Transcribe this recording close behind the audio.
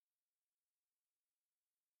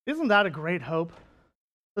Isn't that a great hope?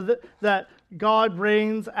 That God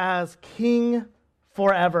reigns as King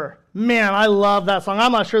forever. Man, I love that song.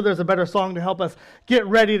 I'm not sure there's a better song to help us get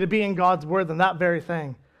ready to be in God's Word than that very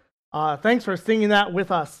thing. Thanks for singing that with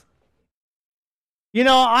us. You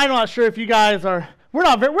know, I'm not sure if you guys are. We're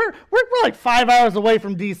like 5 hours away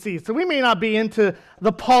from DC, so we may not be into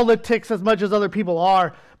the politics as much as other people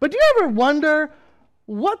are. But do you ever wonder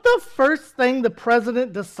what the first thing the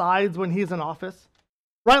president decides when he's in office?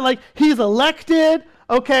 Right? Like, he's elected,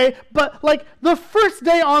 okay, but like the first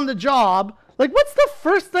day on the job, like what's the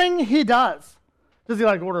first thing he does? Does he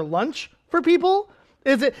like order lunch for people?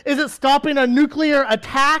 Is it stopping a nuclear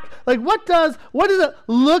attack? Like what does it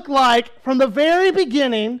look like from the very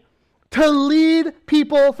beginning to lead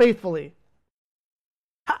people faithfully?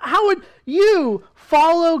 How would you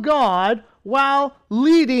follow God while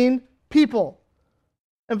leading people?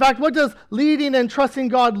 In fact, what does leading and trusting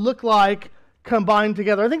God look like combined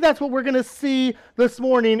together? I think that's what we're going to see this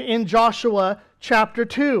morning in Joshua chapter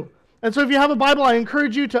 2. And so if you have a Bible, I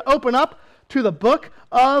encourage you to open up to the book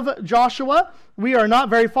of Joshua. We are not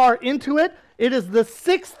very far into it. It is the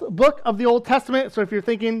 6th book of the Old Testament. So if you're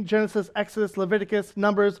thinking Genesis, Exodus, Leviticus,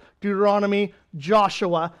 Numbers, Deuteronomy,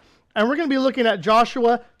 Joshua. And we're going to be looking at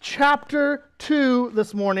Joshua chapter 2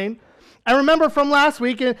 this morning. And remember from last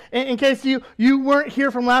week, in case you weren't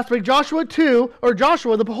here from last week, Joshua 2, or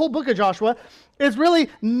Joshua, the whole book of Joshua, is really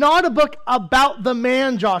not a book about the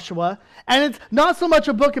man Joshua, and it's not so much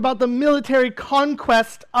a book about the military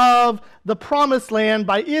conquest of the promised land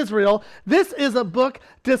by Israel. This is a book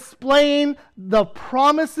displaying the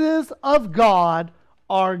promises of God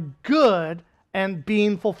are good and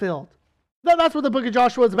being fulfilled. That's what the book of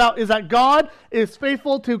Joshua is about, is that God is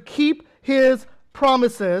faithful to keep his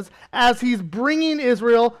promises as he's bringing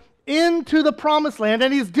Israel into the promised land,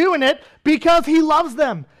 and he's doing it because he loves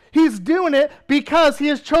them. He's doing it because he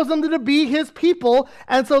has chosen them to be his people,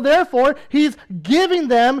 and so therefore he's giving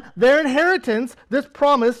them their inheritance, this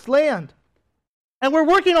promised land. And we're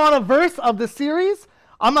working on a verse of the series.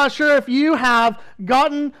 I'm not sure if you have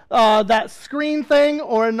gotten that screen thing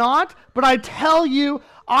or not, but I tell you,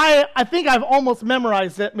 I think I've almost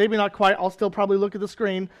memorized it. Maybe not quite. I'll still probably look at the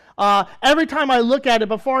screen. Every time I look at it,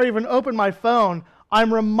 before I even open my phone,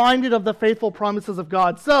 I'm reminded of the faithful promises of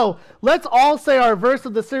God. So let's all say our verse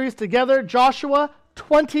of the series together. Joshua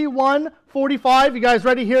 21:45. You guys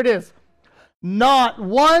ready? Here it is. Not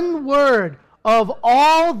one word of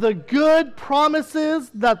all the good promises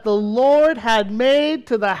that the Lord had made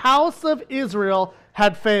to the house of Israel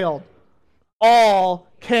had failed. All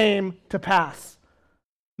came to pass.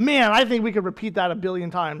 Man, I think we could repeat that a billion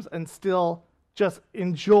times and still just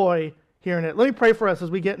enjoy hearing it. Let me pray for us as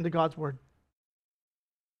we get into God's word.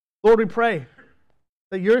 Lord, we pray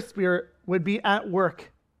that your Spirit would be at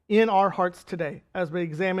work in our hearts today as we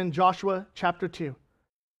examine Joshua chapter 2.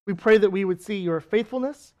 We pray that we would see your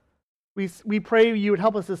faithfulness. We pray you would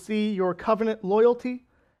help us to see your covenant loyalty.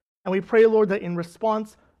 And we pray, Lord, that in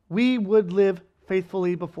response, we would live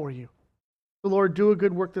faithfully before you. So, Lord, do a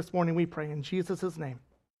good work this morning, we pray, in Jesus' name.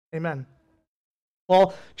 Amen.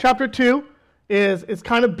 Well, chapter 2 is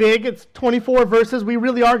kind of big. It's 24 verses. We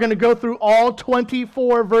really are going to go through all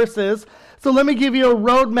 24 verses. So let me give you a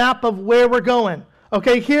roadmap of where we're going.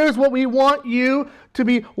 Okay, here's what we want you to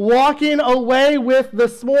be walking away with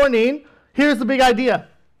this morning. Here's the big idea.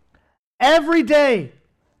 Every day,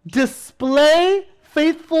 display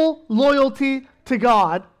faithful loyalty to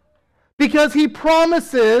God because he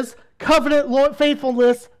promises covenant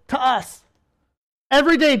faithfulness to us.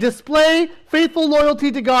 Every day, display faithful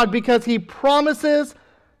loyalty to God because he promises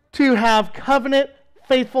to have covenant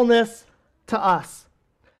faithfulness to us.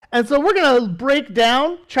 And so we're going to break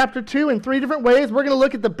down chapter 2 in 3 different ways. We're going to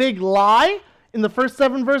look at the big lie in the first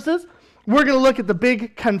 7 verses. We're going to look at the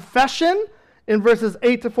big confession in verses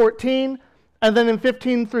 8 to 14. And then in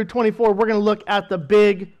 15 through 24, we're going to look at the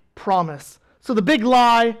big promise. So the big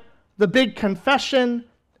lie, the big confession,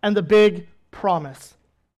 and the big promise.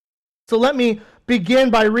 So let me begin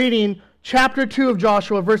by reading chapter 2 of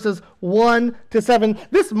Joshua, verses 1 to 7.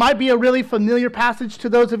 This might be a really familiar passage to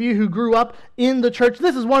those of you who grew up in the church.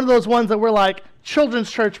 This is one of those ones that we're like,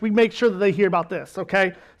 children's church, we make sure that they hear about this,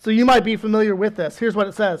 okay? So you might be familiar with this. Here's what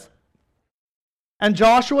it says. And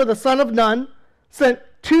Joshua, the son of Nun, sent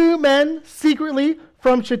 2 men secretly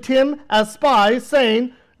from Shittim as spies,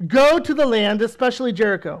 saying, "Go to the land, especially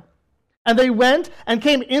Jericho." And they went and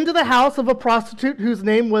came into the house of a prostitute whose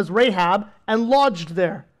name was Rahab, and lodged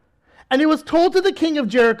there. And it was told to the king of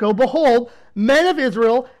Jericho, "Behold, men of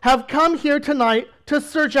Israel have come here tonight to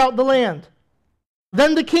search out the land."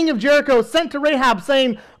 Then the king of Jericho sent to Rahab,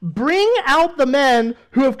 saying, "Bring out the men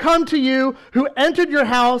who have come to you, who entered your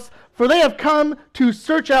house, for they have come to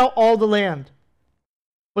search out all the land."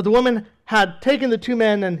 But the woman had taken the 2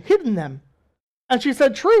 men and hidden them. And she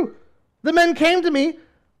said, "True, the men came to me,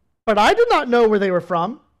 but I did not know where they were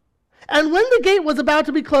from. And when the gate was about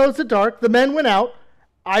to be closed at dark, the men went out.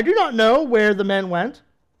 I do not know where the men went.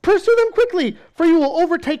 Pursue them quickly, for you will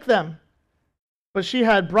overtake them." But she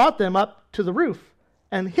had brought them up to the roof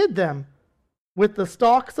and hid them with the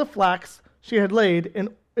stalks of flax she had laid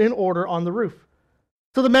in order on the roof.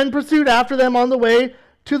 So the men pursued after them on the way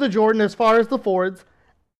to the Jordan as far as the fords,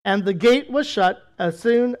 and the gate was shut as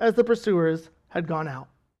soon as the pursuers had gone out.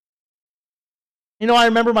 You know, I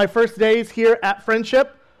remember my first days here at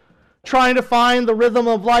Friendship, trying to find the rhythm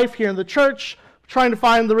of life here in the church, trying to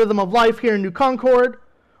find the rhythm of life here in New Concord.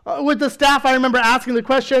 With the staff, I remember asking the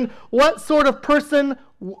question, what sort of person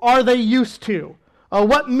are they used to?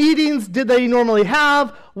 What meetings did they normally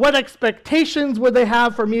have? What expectations would they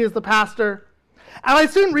have for me as the pastor? And I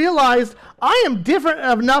soon realized I am different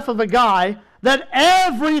enough of a guy that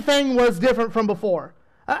everything was different from before.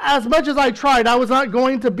 As much as I tried, I was not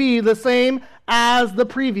going to be the same as the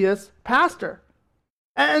previous pastor.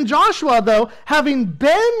 And Joshua, though, having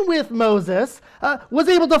been with Moses, was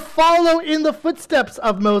able to follow in the footsteps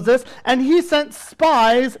of Moses, and he sent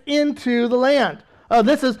spies into the land.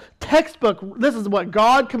 This is textbook. This is what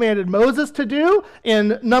God commanded Moses to do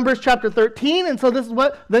in Numbers chapter 13, and so this is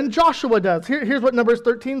what then Joshua does. Here's what Numbers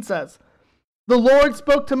 13 says. The Lord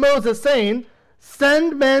spoke to Moses, saying,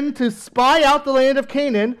 "Send men to spy out the land of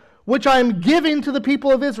Canaan, which I am giving to the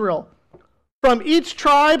people of Israel. From each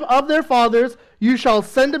tribe of their fathers you shall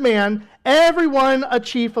send a man, every one a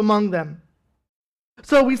chief among them."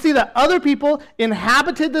 So we see that other people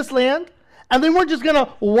inhabited this land, and they weren't just going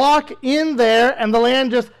to walk in there and the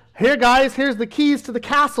land just, "Here guys, here's the keys to the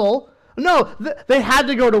castle." No, they had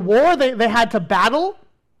to go to war, they had to battle.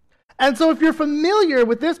 And so if you're familiar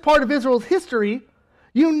with this part of Israel's history,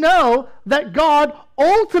 you know that God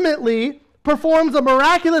ultimately performs a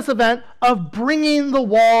miraculous event of bringing the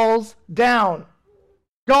walls down.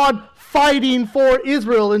 God fighting for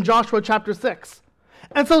Israel in Joshua chapter 6.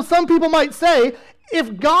 And so some people might say,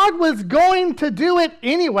 if God was going to do it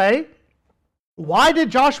anyway, why did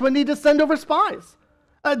Joshua need to send over spies?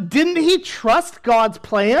 Didn't he trust God's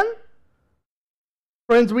plan?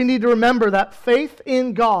 Friends, we need to remember that faith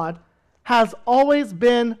in God has always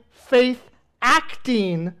been faith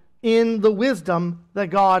acting in the wisdom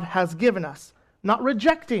that God has given us, not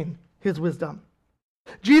rejecting his wisdom.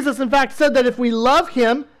 Jesus, in fact, said that if we love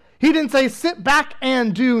him, he didn't say sit back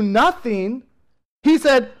and do nothing. He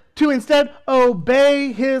said to instead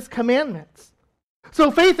obey his commandments.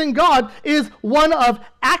 So faith in God is one of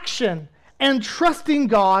action and trusting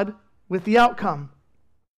God with the outcome.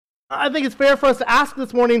 I think it's fair for us to ask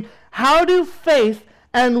this morning, how do faith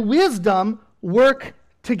and wisdom work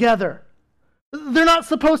together? They're not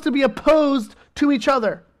supposed to be opposed to each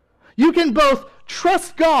other. You can both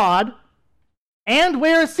trust God and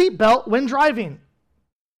wear a seatbelt when driving.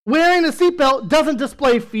 Wearing a seatbelt doesn't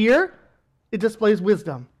display fear, it displays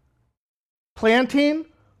wisdom. Planting,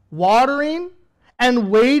 watering, and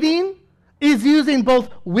waiting is using both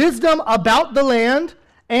wisdom about the land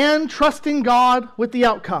and trusting God with the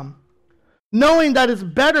outcome. Knowing that it's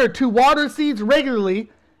better to water seeds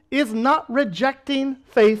regularly is not rejecting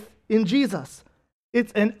faith in Jesus.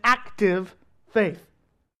 It's an active faith.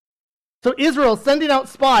 So Israel sending out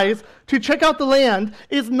spies to check out the land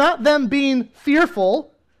is not them being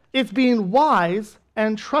fearful, it's being wise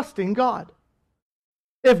and trusting God.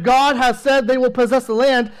 If God has said they will possess the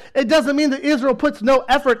land, it doesn't mean that Israel puts no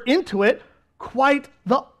effort into it, quite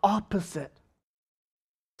the opposite.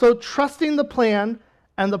 So trusting the plan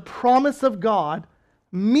and the promise of God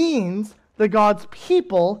means that God's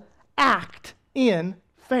people act in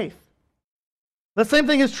faith. The same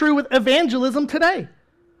thing is true with evangelism today.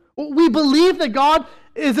 We believe that God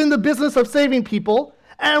is in the business of saving people,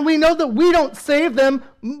 and we know that we don't save them,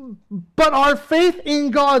 but our faith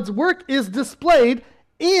in God's work is displayed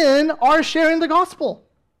in our sharing the gospel.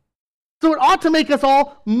 So it ought to make us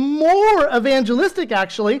all more evangelistic,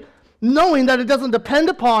 actually, knowing that it doesn't depend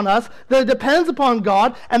upon us, that it depends upon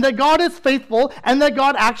God, and that God is faithful, and that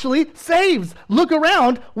God actually saves. Look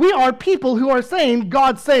around. We are people who are saying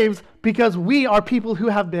God saves because we are people who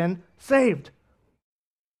have been saved.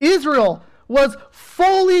 Israel was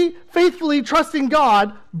fully, faithfully trusting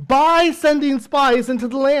God by sending spies into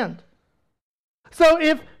the land. So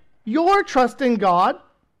if your trust in God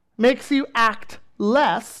makes you act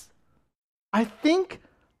less, I think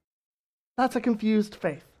that's a confused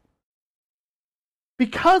faith.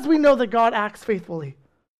 Because we know that God acts faithfully,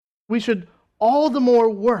 we should all the more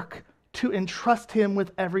work to entrust him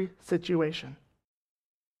with every situation.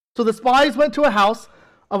 So the spies went to a house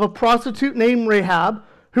of a prostitute named Rahab,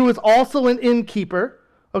 who was also an innkeeper.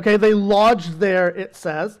 Okay, they lodged there, it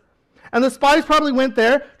says. And the spies probably went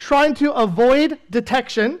there trying to avoid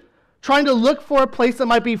detection, trying to look for a place that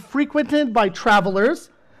might be frequented by travelers,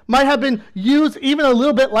 might have been used even a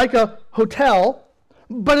little bit like a hotel,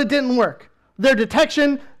 but it didn't work. Their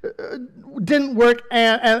detection didn't work,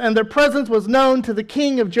 and their presence was known to the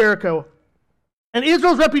king of Jericho. And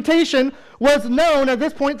Israel's reputation was known at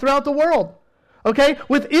this point throughout the world. Okay,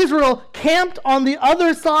 with Israel camped on the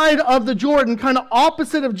other side of the Jordan, kind of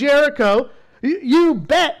opposite of Jericho, you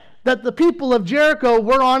bet that the people of Jericho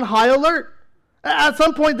were on high alert. At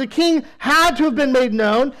some point, the king had to have been made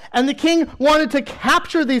known, and the king wanted to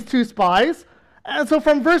capture these two spies. And so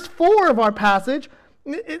from verse 4 of our passage,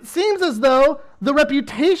 it seems as though the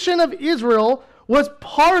reputation of Israel was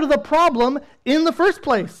part of the problem in the first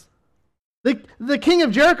place. The king of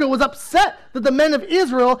Jericho was upset that the men of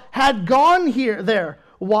Israel had gone there.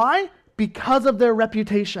 Why? Because of their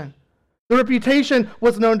reputation. The reputation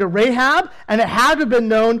was known to Rahab, and it had to have been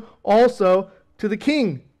known also to the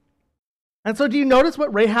king. And so do you notice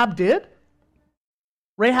what Rahab did?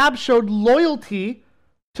 Rahab showed loyalty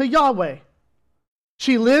to Yahweh.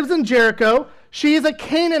 She lives in Jericho. She is a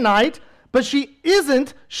Canaanite, but she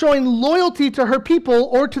isn't showing loyalty to her people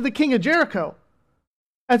or to the king of Jericho.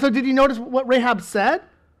 And so did you notice what Rahab said?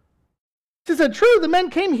 She said, "True, the men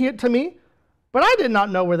came here to me, but I did not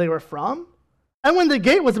know where they were from. And when the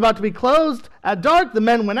gate was about to be closed at dark, the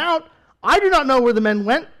men went out. I do not know where the men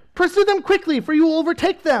went. Pursue them quickly, for you will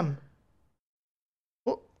overtake them."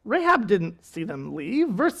 Well, Rahab didn't see them leave.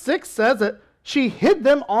 Verse 6 says that she hid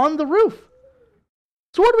them on the roof.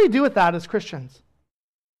 So what do we do with that as Christians?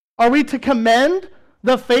 Are we to commend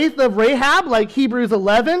the faith of Rahab like Hebrews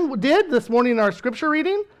 11 did this morning in our scripture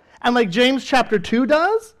reading, and like James chapter 2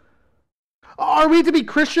 does? Are we to be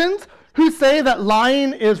Christians who say that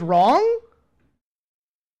lying is wrong?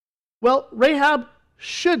 Well, Rahab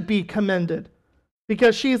should be commended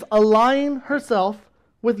because she's aligning herself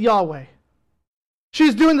with Yahweh.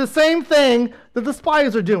 She's doing the same thing that the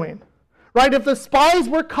spies are doing, right? If the spies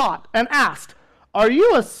were caught and asked, "Are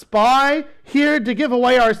you a spy here to give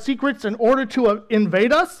away our secrets in order to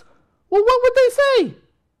invade us?" Well, what would they say?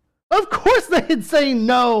 Of course they'd say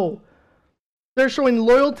no. They're showing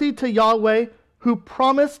loyalty to Yahweh, who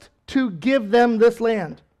promised to give them this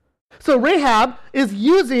land. So Rahab is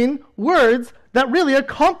using words that really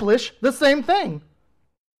accomplish the same thing.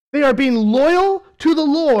 They are being loyal to the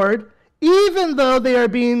Lord, even though they are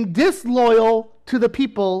being disloyal to the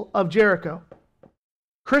people of Jericho.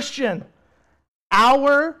 Christian,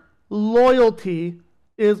 our loyalty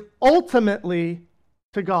is ultimately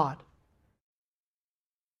to God.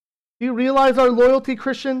 Do you realize our loyalty,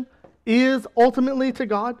 Christian, is ultimately to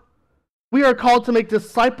God? We are called to make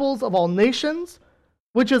disciples of all nations,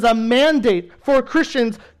 which is a mandate for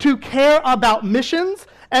Christians to care about missions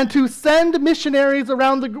and to send missionaries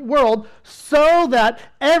around the world so that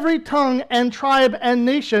every tongue and tribe and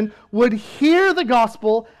nation would hear the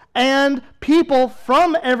gospel and people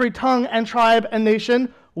from every tongue and tribe and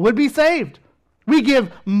nation would be saved. We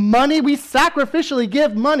give money, we sacrificially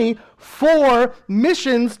give money for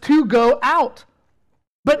missions to go out.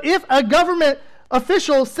 But if a government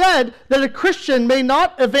official said that a Christian may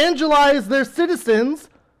not evangelize their citizens,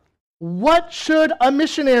 what should a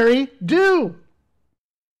missionary do?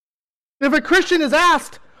 If a Christian is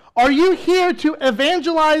asked, "Are you here to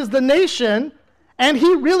evangelize the nation?" and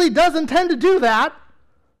he really does intend to do that,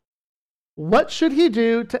 what should he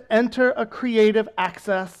do to enter a creative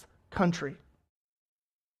access country?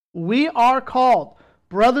 We are called,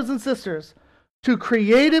 brothers and sisters, to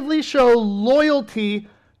creatively show loyalty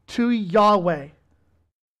to Yahweh.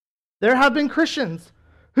 There have been Christians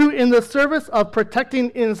who, in the service of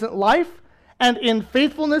protecting innocent life and in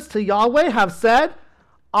faithfulness to Yahweh, have said,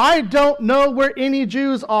 "I don't know where any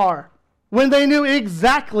Jews are," when they knew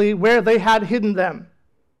exactly where they had hidden them.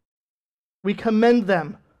 We commend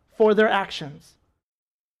them for their actions.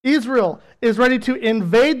 Israel is ready to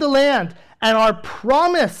invade the land and are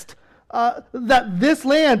promised that this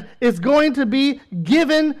land is going to be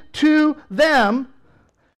given to them.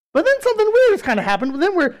 But then something weird has kind of happened.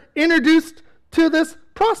 Then we're introduced to this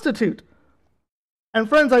prostitute. And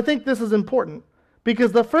friends, I think this is important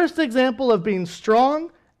because the first example of being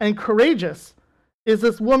strong and courageous is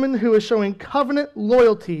this woman who is showing covenant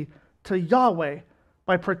loyalty to Yahweh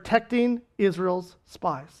by protecting Israel's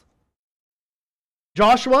spies.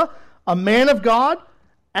 Joshua, a man of God,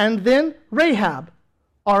 and then Rahab,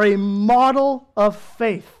 are a model of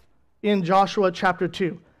faith in Joshua chapter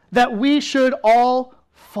 2 that we should all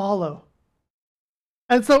follow.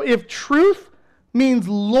 And so if truth means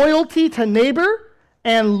loyalty to neighbor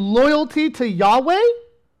and loyalty to Yahweh,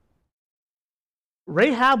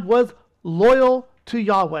 Rahab was loyal to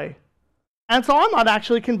Yahweh. And so I'm not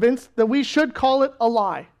actually convinced that we should call it a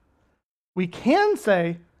lie. We can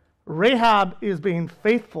say Rahab is being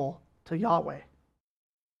faithful to Yahweh.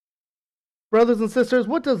 Brothers and sisters,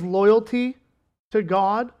 what does loyalty to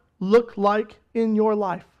God look like in your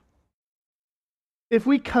life? If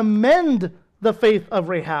we commend the faith of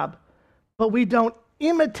Rahab, but we don't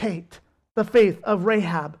imitate the faith of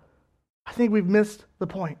Rahab, I think we've missed the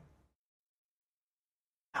point.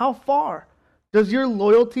 How far does your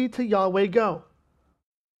loyalty to Yahweh go?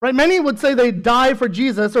 Right? Many would say they die for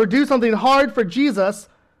Jesus or do something hard for Jesus,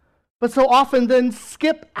 but so often then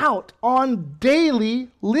skip out on daily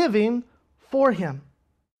living for him.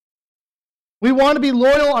 We want to be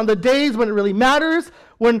loyal on the days when it really matters,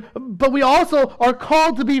 but we also are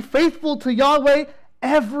called to be faithful to Yahweh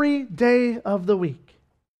every day of the week.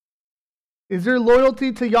 Is your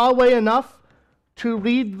loyalty to Yahweh enough to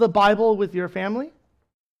read the Bible with your family?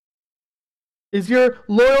 Is your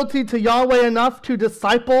loyalty to Yahweh enough to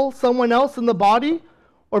disciple someone else in the body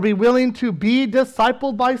or be willing to be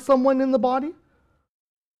discipled by someone in the body?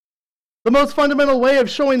 The most fundamental way of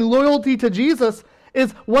showing loyalty to Jesus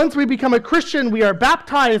is once we become a Christian, we are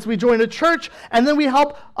baptized, we join a church, and then we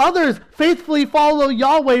help others faithfully follow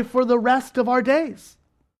Yahweh for the rest of our days.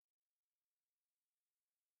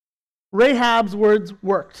 Rahab's words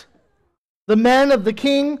worked. The men of the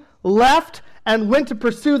king left and went to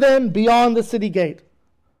pursue them beyond the city gate.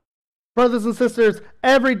 Brothers and sisters,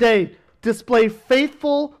 every day display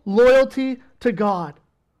faithful loyalty to God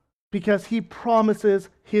because he promises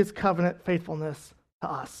his covenant faithfulness to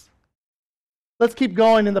us. Let's keep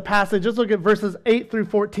going in the passage. Let's look at verses 8 through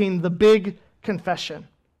 14, the big confession.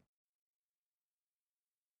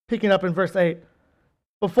 Picking up in verse 8.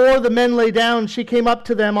 Before the men lay down, she came up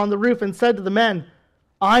to them on the roof and said to the men,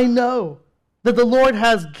 I know that the Lord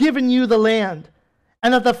has given you the land,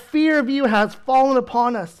 and that the fear of you has fallen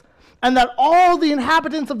upon us, and that all the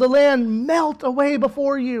inhabitants of the land melt away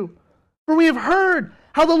before you. For we have heard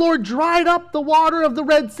how the Lord dried up the water of the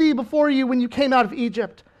Red Sea before you when you came out of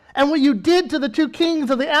Egypt, and what you did to the two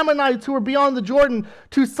kings of the Ammonites who were beyond the Jordan,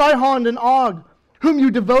 to Sihon and Og, whom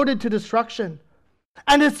you devoted to destruction.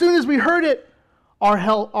 And as soon as we heard it, our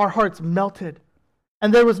hearts melted,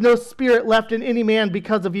 and there was no spirit left in any man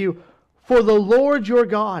because of you. For the Lord your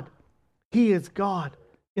God, he is God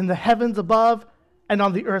in the heavens above and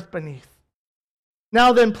on the earth beneath.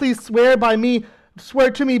 Now then, please swear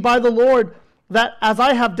to me by the Lord, that as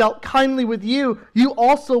I have dealt kindly with you, you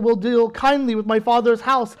also will deal kindly with my father's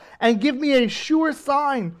house, and give me a sure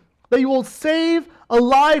sign that you will save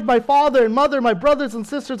alive my father and mother, my brothers and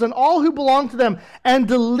sisters, and all who belong to them, and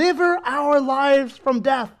deliver our lives from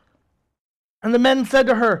death. And the men said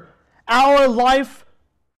to her, our life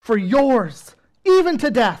for yours, even to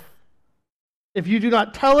death. If you do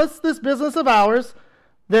not tell us this business of ours,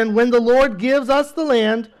 then when the Lord gives us the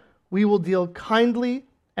land, we will deal kindly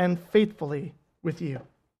and faithfully with you.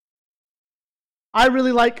 I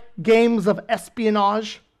really like games of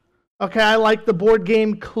espionage. Okay, I like the board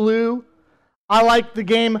game Clue. I like the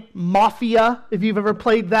game Mafia, if you've ever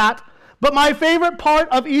played that. But my favorite part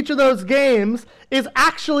of each of those games is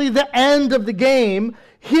actually the end of the game,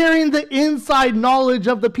 hearing the inside knowledge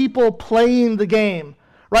of the people playing the game,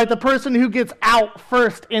 right? The person who gets out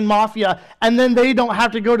first in Mafia, and then they don't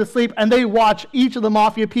have to go to sleep, and they watch each of the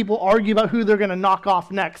Mafia people argue about who they're going to knock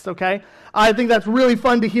off next, okay? I think that's really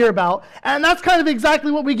fun to hear about. And that's kind of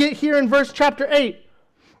exactly what we get here in verse chapter 8.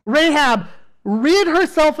 Rahab rid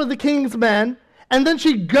herself of the king's men, and then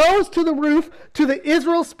she goes to the roof to the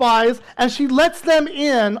Israel spies, and she lets them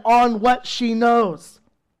in on what she knows.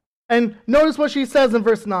 And notice what she says in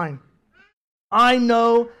verse 9. I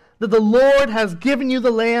know that the Lord has given you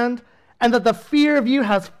the land, and that the fear of you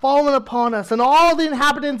has fallen upon us, and all the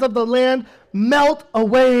inhabitants of the land melt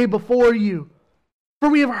away before you. For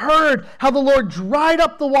we have heard how the Lord dried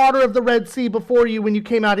up the water of the Red Sea before you when you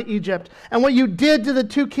came out of Egypt, and what you did to the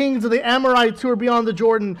two kings of the Amorites who were beyond the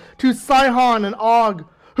Jordan, to Sihon and Og,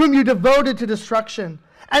 whom you devoted to destruction.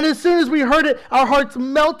 And as soon as we heard it, our hearts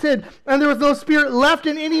melted, and there was no spirit left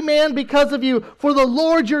in any man because of you. For the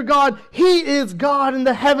Lord your God, he is God in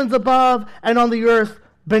the heavens above and on the earth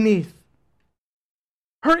beneath.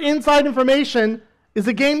 Her inside information is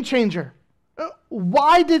a game changer.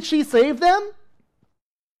 Why did she save them?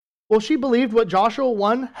 Well, she believed what Joshua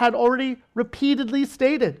 1 had already repeatedly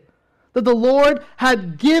stated, that the Lord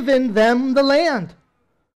had given them the land.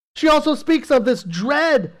 She also speaks of this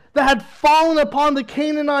dread that had fallen upon the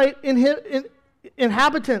Canaanite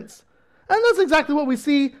inhabitants. And that's exactly what we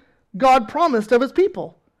see God promised of his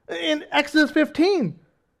people. In Exodus 15,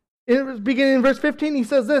 beginning in verse 15, he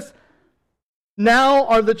says this, "Now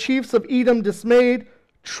are the chiefs of Edom dismayed,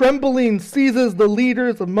 trembling seizes the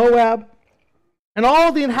leaders of Moab, and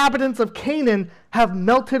all the inhabitants of Canaan have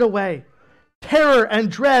melted away. Terror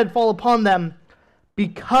and dread fall upon them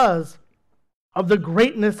because of the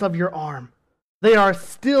greatness of your arm. They are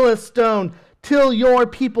still as stone till your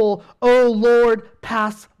people, O Lord,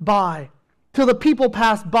 pass by, till the people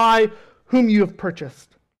pass by whom you have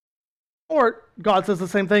purchased." Or God says the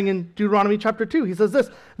same thing in Deuteronomy chapter 2. He says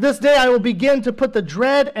this day I will begin to put the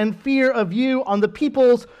dread and fear of you on the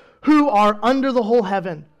peoples who are under the whole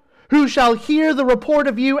heaven, who shall hear the report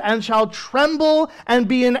of you and shall tremble and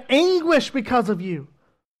be in anguish because of you.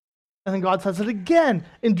 And then God says it again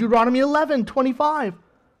in Deuteronomy 11:25.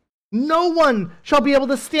 "No one shall be able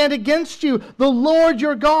to stand against you. The Lord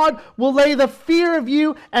your God will lay the fear of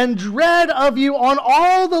you and dread of you on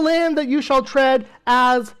all the land that you shall tread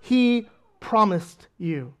as he promised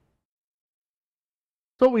you."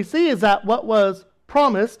 So what we see is that what was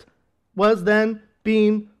promised was then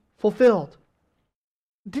being fulfilled.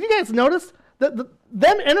 Did you guys notice that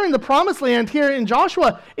them entering the promised land here in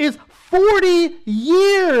Joshua is 40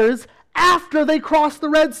 years after they crossed the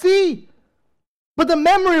Red Sea? But the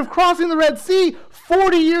memory of crossing the Red Sea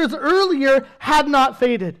 40 years earlier had not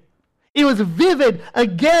faded. It was vivid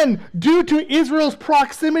again due to Israel's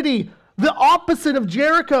proximity, the opposite of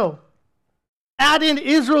Jericho. Add in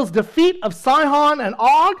Israel's defeat of Sihon and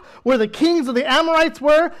Og, where the kings of the Amorites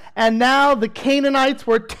were, and now the Canaanites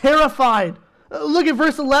were terrified. Look at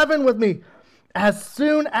verse 11 with me. "As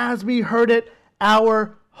soon as we heard it,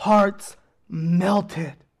 our hearts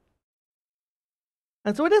melted."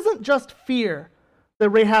 And so it isn't just fear that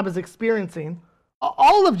Rahab is experiencing.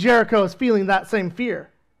 All of Jericho is feeling that same fear.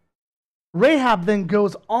 Rahab then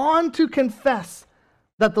goes on to confess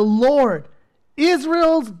that the Lord,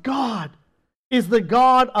 Israel's God, is the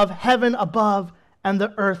God of heaven above and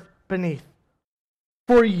the earth beneath.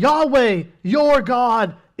 "For Yahweh, your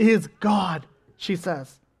God, is God," she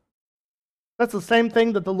says. That's the same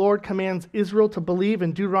thing that the Lord commands Israel to believe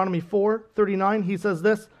in Deuteronomy 4:39. He says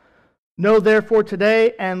this, "Know therefore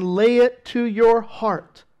today and lay it to your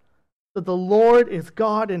heart that the Lord is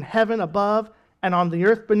God in heaven above and on the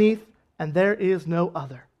earth beneath, and there is no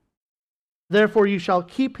other. Therefore you shall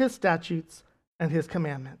keep his statutes and his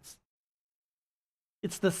commandments."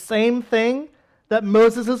 It's the same thing that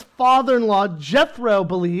Moses' father-in-law Jethro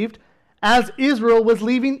believed as Israel was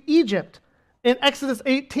leaving Egypt. In Exodus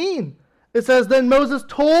 18, it says, "Then Moses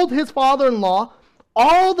told his father-in-law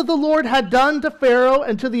all that the Lord had done to Pharaoh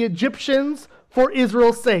and to the Egyptians for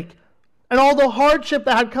Israel's sake, and all the hardship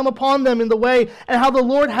that had come upon them in the way, and how the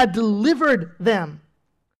Lord had delivered them.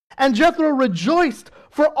 And Jethro rejoiced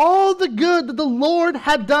for all the good that the Lord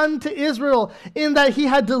had done to Israel, in that he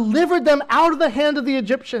had delivered them out of the hand of the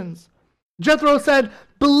Egyptians. Jethro said,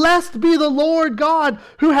 'Blessed be the Lord God,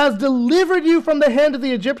 who has delivered you from the hand of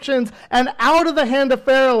the Egyptians and out of the hand of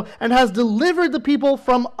Pharaoh, and has delivered the people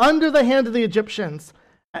from under the hand of the Egyptians.'"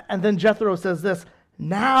 And then Jethro says this,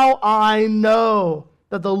 "Now I know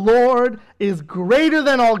that the Lord is greater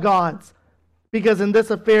than all gods, because in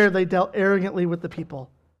this affair they dealt arrogantly with the people."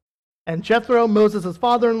 And Jethro, Moses'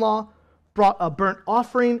 father-in-law, brought a burnt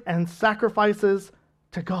offering and sacrifices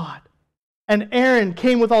to God. And Aaron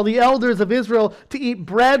came with all the elders of Israel to eat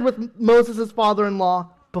bread with Moses' father-in-law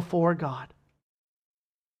before God.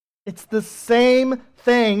 It's the same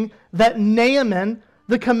thing that Naaman,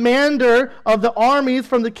 the commander of the armies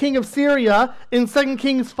from the king of Syria, in 2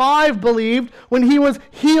 Kings 5 believed when he was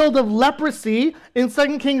healed of leprosy. In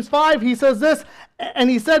 2 Kings 5, he says this, and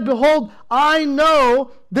he said, "Behold, I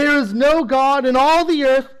know there is no God in all the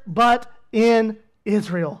earth but in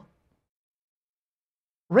Israel."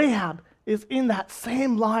 Rahab is in that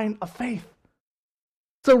same line of faith.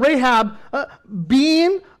 So Rahab,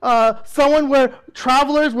 being someone where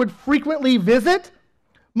travelers would frequently visit,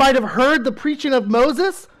 might have heard the preaching of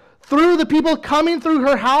Moses through the people coming through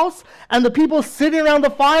her house and the people sitting around the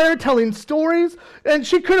fire telling stories. And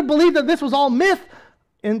she could have believed that this was all myth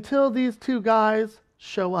until these two guys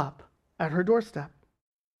show up at her doorstep.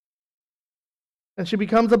 And she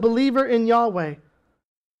becomes a believer in Yahweh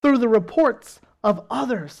through the reports of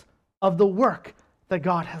others of the work that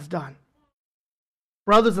God has done.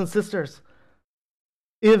 Brothers and sisters,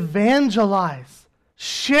 evangelize.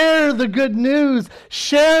 Share the good news.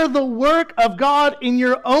 Share the work of God in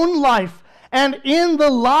your own life and in the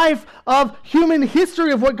life of human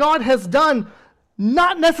history of what God has done.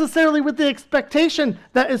 not necessarily with the expectation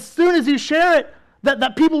that as soon as you share it,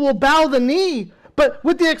 that people will bow the knee, but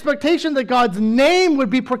with the expectation that God's name would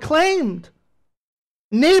be proclaimed.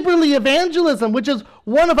 Neighborly evangelism, which is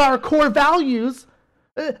one of our core values,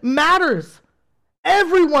 matters.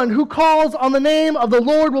 Everyone who calls on the name of the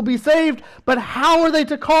Lord will be saved, but how are they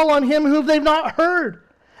to call on him whom they've not heard?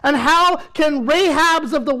 And how can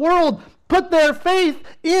Rahabs of the world put their faith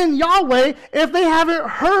in Yahweh if they haven't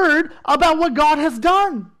heard about what God has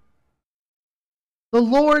done? The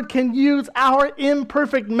Lord can use our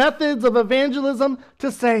imperfect methods of evangelism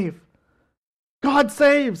to save. God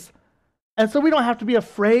saves. And so we don't have to be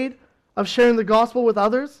afraid of sharing the gospel with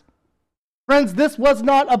others. Friends, this was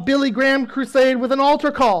not a Billy Graham crusade with an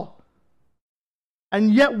altar call.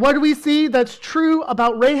 And yet, what do we see that's true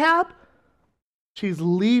about Rahab? She's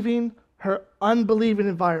leaving her unbelieving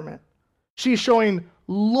environment. She's showing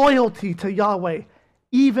loyalty to Yahweh,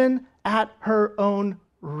 even at her own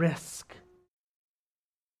risk.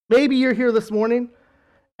 Maybe you're here this morning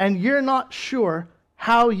and you're not sure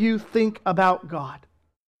how you think about God.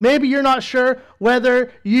 Maybe you're not sure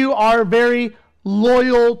whether you are very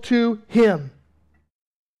loyal to him.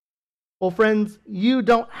 Well, friends, you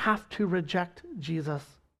don't have to reject Jesus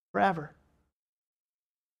forever.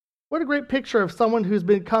 What a great picture of someone who's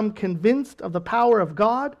become convinced of the power of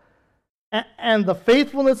God and the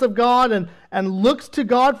faithfulness of God and looks to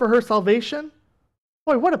God for her salvation.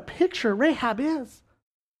 Boy, what a picture Rahab is.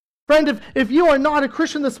 Friend, if you are not a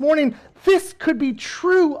Christian this morning, this could be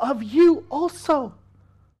true of you also.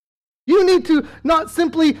 You need to not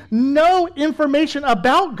simply know information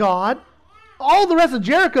about God. All the rest of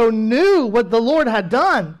Jericho knew what the Lord had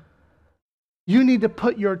done. You need to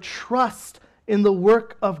put your trust in the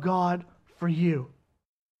work of God for you.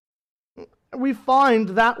 We find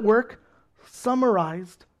that work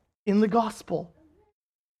summarized in the gospel.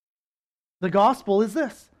 The gospel is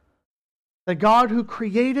this: that God who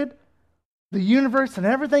created the universe and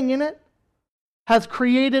everything in it has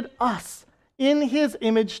created us in his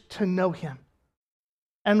image to know him.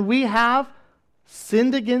 And we have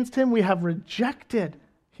sinned against him. We have rejected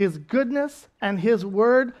his goodness and his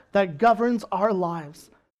word that governs our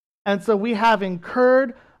lives. And so we have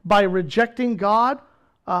incurred, by rejecting God,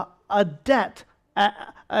 a debt,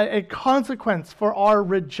 a consequence for our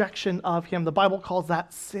rejection of him. The Bible calls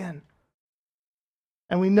that sin.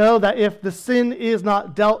 And we know that if the sin is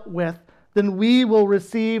not dealt with, then we will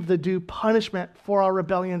receive the due punishment for our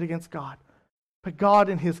rebellion against God. But God,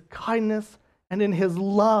 in his kindness and in his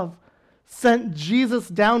love, sent Jesus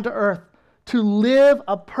down to earth to live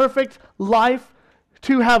a perfect life,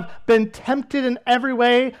 to have been tempted in every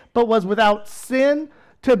way, but was without sin,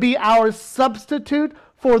 to be our substitute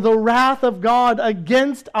for the wrath of God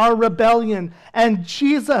against our rebellion. And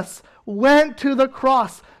Jesus went to the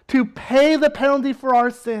cross to pay the penalty for our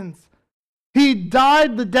sins. He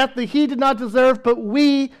died the death that he did not deserve, but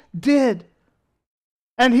we did.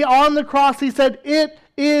 And on the cross, he said, "It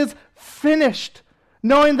is finished,"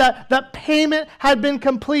 knowing that payment had been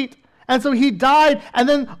complete. And so he died, and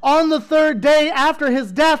then on the third day after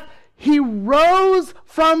his death, he rose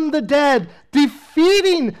from the dead,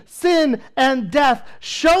 defeating sin and death,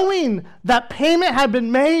 showing that payment had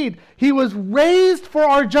been made. He was raised for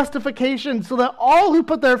our justification, so that all who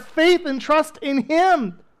put their faith and trust in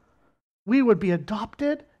him, we would be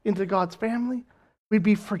adopted into God's family, we'd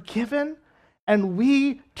be forgiven, and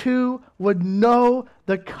we too would know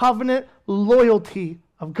the covenant loyalty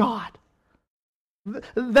of God.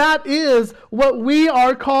 That is what we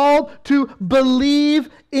are called to believe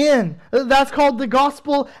in. That's called the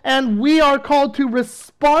gospel, and we are called to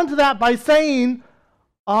respond to that by saying,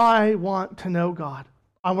 I want to know God.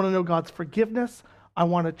 I want to know God's forgiveness. I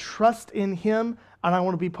want to trust in him, and I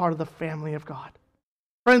want to be part of the family of God.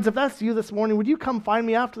 Friends, if that's you this morning, would you come find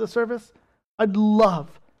me after the service? I'd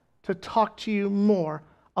love to talk to you more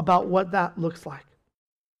about what that looks like.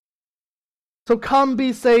 So come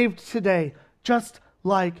be saved today, just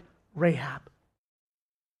like Rahab.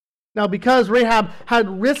 Now, because Rahab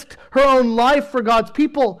had risked her own life for God's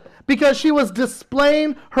people, because she was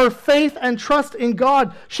displaying her faith and trust in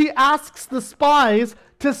God, she asks the spies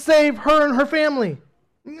to save her and her family.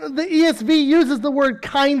 The ESV uses the word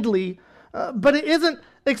kindly, but it isn't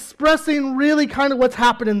expressing really kind of what's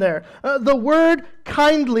happening there. The word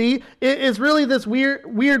kindly is really this weird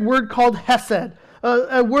word called hesed,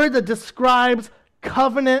 a word that describes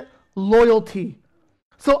covenant loyalty.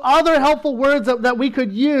 So other helpful words that we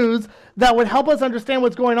could use that would help us understand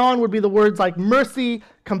what's going on would be the words like mercy,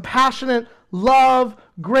 compassionate, love,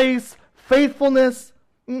 grace, faithfulness.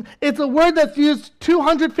 It's a word that's used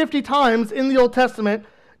 250 times in the Old Testament,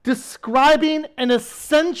 describing an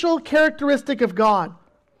essential characteristic of God.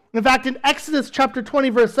 In fact, in Exodus chapter 20,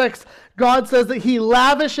 verse 6, God says that he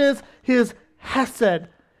lavishes his hesed,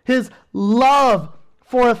 his love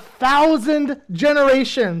for 1,000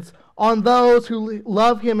 generations on those who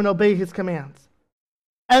love him and obey his commands.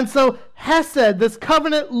 And so hesed, this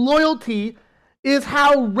covenant loyalty, is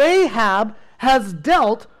how Rahab has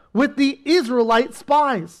dealt with the Israelite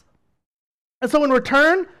spies. And so in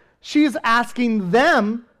return, she's asking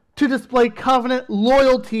them to display covenant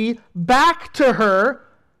loyalty back to her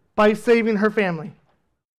by saving her family.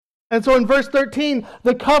 And so in verse 13,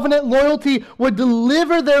 the covenant loyalty would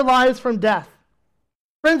deliver their lives from death.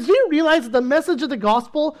 Friends, do you realize that the message of the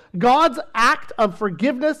gospel, God's act of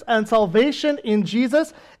forgiveness and salvation in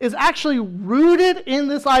Jesus, is actually rooted in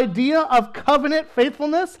this idea of covenant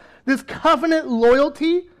faithfulness, this covenant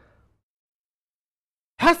loyalty?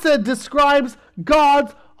 Hesed describes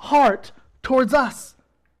God's heart towards us.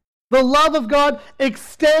 The love of God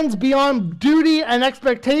extends beyond duty and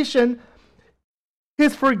expectation.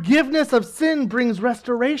 His forgiveness of sin brings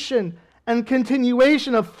restoration and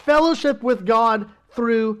continuation of fellowship with God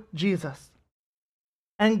through Jesus.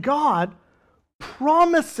 And God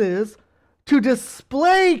promises to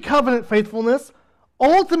display covenant faithfulness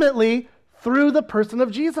ultimately through the person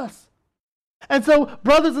of Jesus. And so,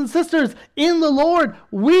 brothers and sisters, in the Lord,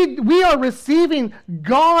 we are receiving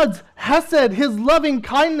God's hesed, his loving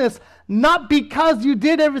kindness, not because you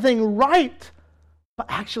did everything right, but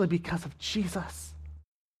actually because of Jesus.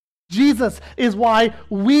 Jesus is why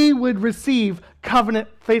we would receive covenant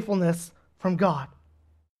faithfulness from God.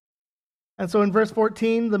 And so in verse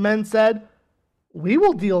 14, the men said, we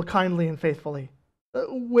will deal kindly and faithfully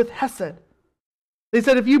with hesed. They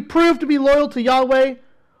said, if you prove to be loyal to Yahweh,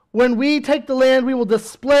 when we take the land, we will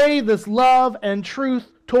display this love and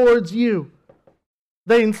truth towards you.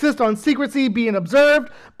 They insist on secrecy being observed,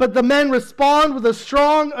 but the men respond with a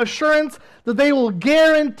strong assurance that they will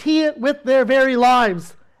guarantee it with their very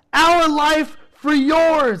lives. Our life for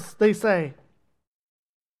yours, they say.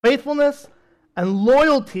 Faithfulness and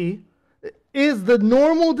loyalty is the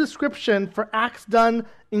normal description for acts done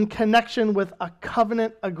in connection with a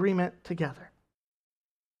covenant agreement together.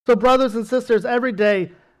 So brothers and sisters, every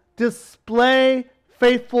day, display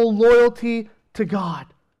faithful loyalty to God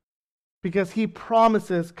because he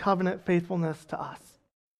promises covenant faithfulness to us.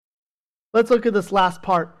 Let's look at this last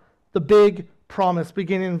part, the big promise,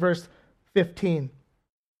 beginning in verse 15.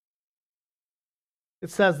 It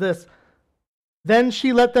says this, then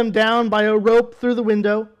she let them down by a rope through the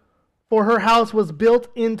window, for her house was built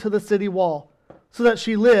into the city wall, so that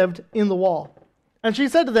she lived in the wall. And she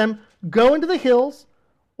said to them, go into the hills,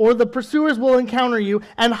 or the pursuers will encounter you,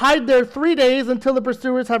 and hide there 3 days until the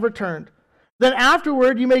pursuers have returned. Then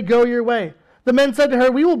afterward you may go your way. The men said to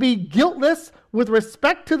her, we will be guiltless with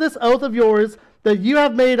respect to this oath of yours that you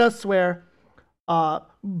have made us swear.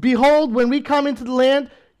 Behold, when we come into the land,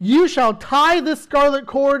 you shall tie this scarlet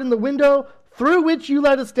cord in the window through which you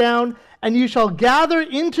let us down, and you shall gather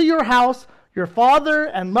into your house your father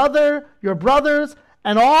and mother, your brothers,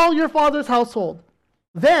 and all your father's household.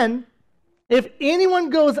 Then, if anyone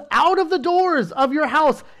goes out of the doors of your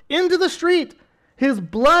house into the street, his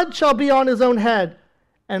blood shall be on his own head,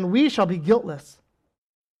 and we shall be guiltless.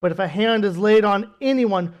 But if a hand is laid on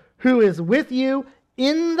anyone who is with you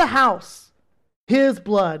in the house, his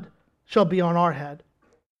blood shall be on our head.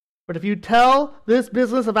 But if you tell this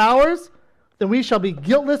business of ours, then we shall be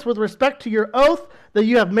guiltless with respect to your oath that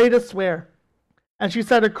you have made us swear. And she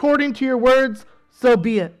said, according to your words, so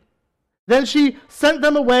be it. Then she sent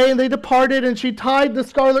them away, and they departed, and she tied the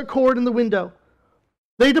scarlet cord in the window.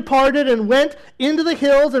 They departed and went into the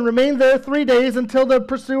hills and remained there 3 days until the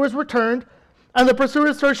pursuers returned. And the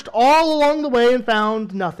pursuers searched all along the way and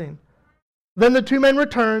found nothing. Then the 2 men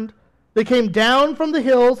returned. They came down from the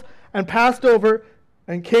hills and passed over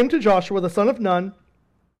and came to Joshua the son of Nun.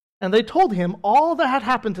 And they told him all that had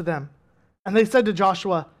happened to them. And they said to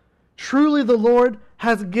Joshua, truly the Lord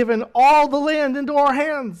has given all the land into our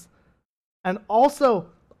hands. And also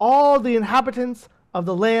all the inhabitants of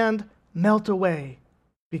the land melt away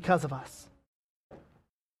because of us.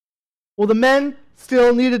 Well, the men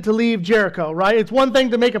still needed to leave Jericho, right? It's one thing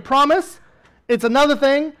to make a promise. It's another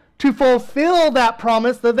thing to fulfill that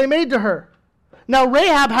promise that they made to her. Now,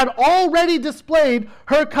 Rahab had already displayed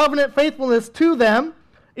her covenant faithfulness to them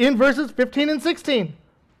in verses 15 and 16.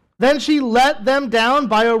 Then she let them down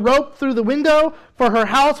by a rope through the window, for her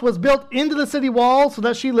house was built into the city wall so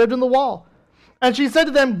that she lived in the wall. And she said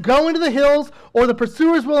to them, go into the hills, or the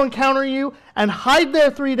pursuers will encounter you, and hide there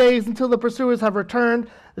 3 days until the pursuers have returned.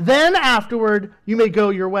 Then afterward you may go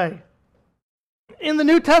your way. In the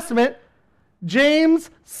New Testament, James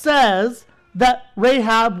says that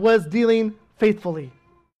Rahab was dealing faithfully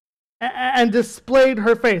and displayed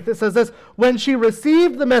her faith. It says this, when she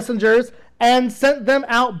received the messengers and sent them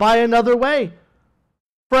out by another way.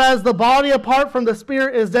 For as the body apart from the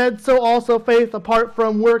spirit is dead, so also faith apart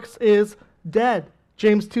from works is dead.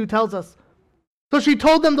 James 2 tells us. So she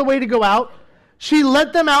told them the way to go out. She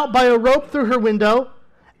let them out by a rope through her window,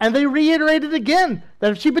 and they reiterated again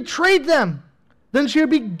that if she betrayed them, then she would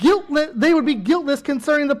be guiltless, they would be guiltless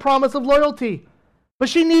concerning the promise of loyalty. But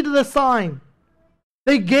she needed a sign.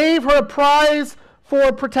 They gave her a prize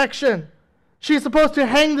for protection. She's supposed to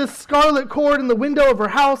hang this scarlet cord in the window of her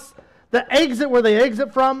house, the exit where they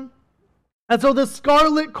exit from. And so this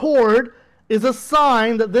scarlet cord is a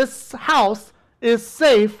sign that this house is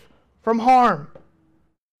safe from harm.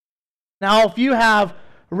 Now, if you have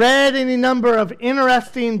read any number of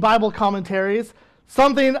interesting Bible commentaries,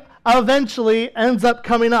 something eventually ends up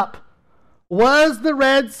coming up. Was the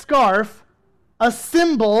red scarf a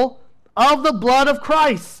symbol of the blood of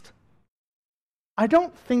Christ? I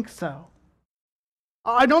don't think so.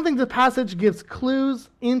 I don't think the passage gives clues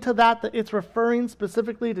into that it's referring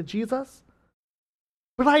specifically to Jesus.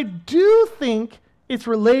 But I do think it's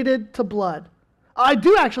related to blood. I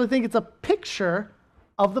do actually think it's a picture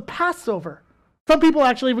of the Passover. Some people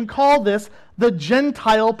actually even call this the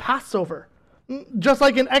Gentile Passover. Just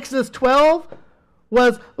like in Exodus 12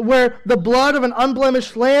 was where the blood of an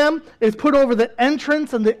unblemished lamb is put over the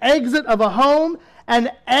entrance and the exit of a home,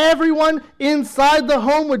 and everyone inside the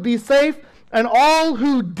home would be safe, and all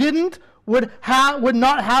who didn't would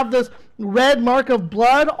not have this red mark of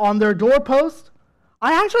blood on their doorpost.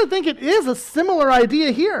 I actually think it is a similar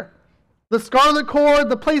idea here. The scarlet cord,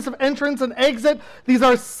 the place of entrance and exit, these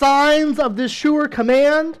are signs of this sure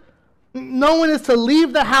command. No one is to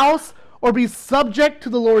leave the house or be subject to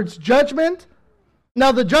the Lord's judgment.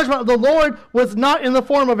 Now, the judgment of the Lord was not in the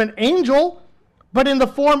form of an angel, but in the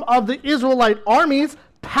form of the Israelite armies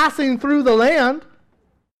passing through the land.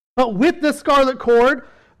 But with the scarlet cord,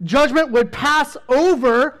 judgment would pass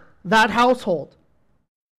over that household.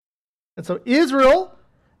 And so Israel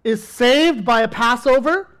is saved by a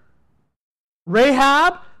Passover.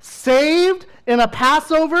 Rahab saved in a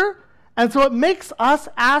Passover. And so it makes us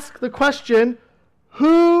ask the question,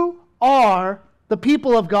 who are the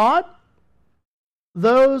people of God?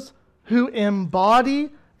 Those who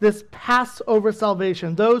embody this Passover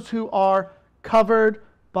salvation, those who are covered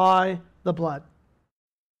by the blood.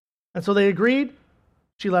 And so they agreed.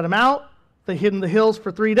 She let them out. They hid in the hills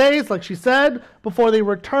for 3 days, like she said, before they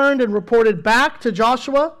returned and reported back to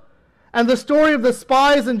Joshua. And the story of the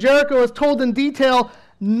spies in Jericho is told in detail,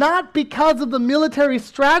 not because of the military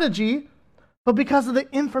strategy, but because of the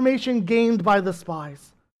information gained by the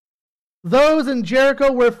spies. Those in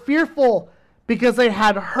Jericho were fearful because they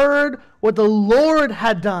had heard what the Lord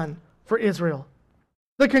had done for Israel.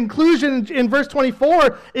 The conclusion in verse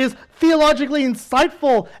 24 is theologically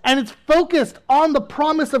insightful, and it's focused on the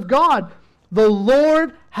promise of God. The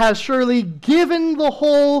Lord has surely given the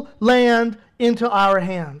whole land into our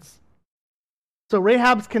hands. So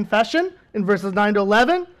Rahab's confession in verses 9 to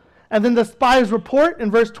 11, and then the spies' report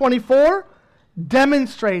in verse 24,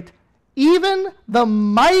 demonstrate even the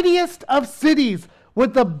mightiest of cities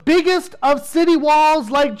with the biggest of city walls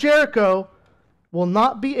like Jericho will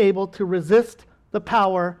not be able to resist the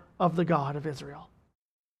power of the God of Israel.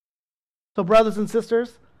 So, brothers and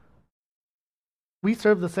sisters, we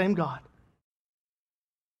serve the same God.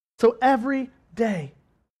 So every day,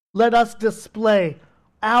 let us display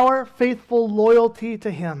our faithful loyalty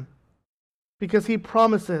to Him, because He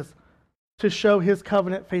promises to show His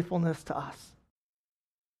covenant faithfulness to us.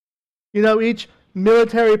 You know, each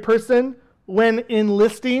military person, when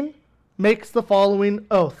enlisting, makes the following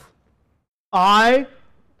oath. I,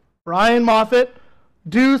 Brian Moffitt,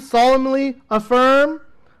 do solemnly affirm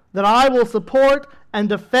that I will support and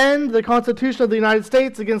defend the Constitution of the United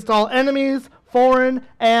States against all enemies, foreign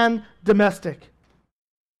and domestic.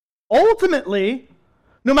 Ultimately,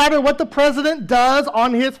 no matter what the president does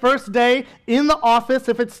on his first day in the office,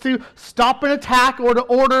 if it's to stop an attack or to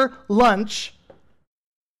order lunch,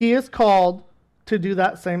 he is called to do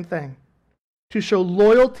that same thing, to show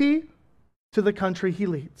loyalty to the country he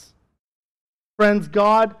leads. Friends,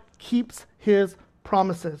 God keeps His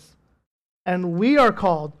promises, and we are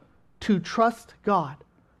called to trust God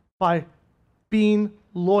by being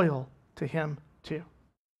loyal to Him too.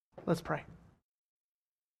 Let's pray.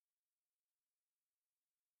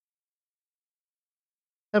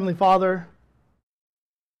 Heavenly Father,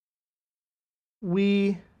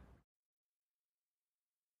 we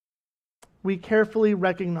carefully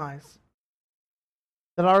recognize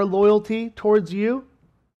that our loyalty towards You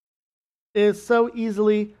is so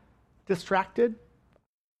easily distracted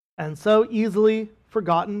and so easily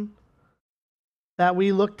forgotten that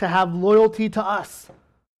we look to have loyalty to us.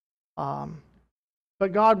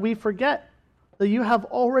 But God, we forget that you have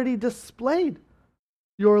already displayed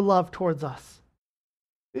your love towards us.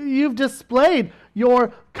 You've displayed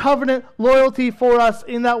your covenant loyalty for us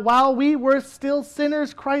in that while we were still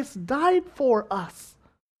sinners, Christ died for us.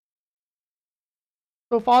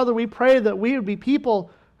 So, Father, we pray that we would be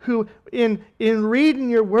people who, in reading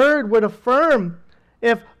your word, would affirm,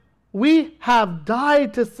 if we have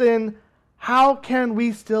died to sin, how can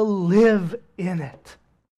we still live in it?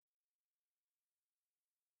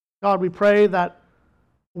 God, we pray that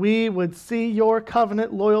we would see your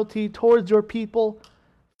covenant loyalty towards your people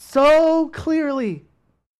so clearly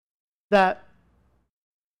that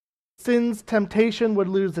sin's temptation would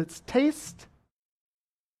lose its taste,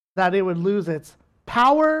 that it would lose its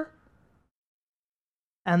power,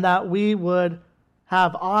 and that we would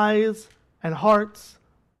have eyes and hearts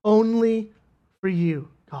only for you,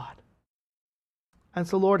 God. And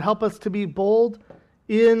so, Lord, help us to be bold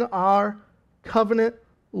in our covenant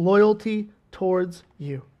loyalty towards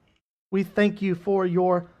you. We thank you for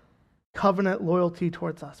your covenant loyalty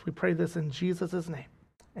towards us. We pray this in Jesus' name.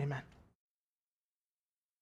 Amen.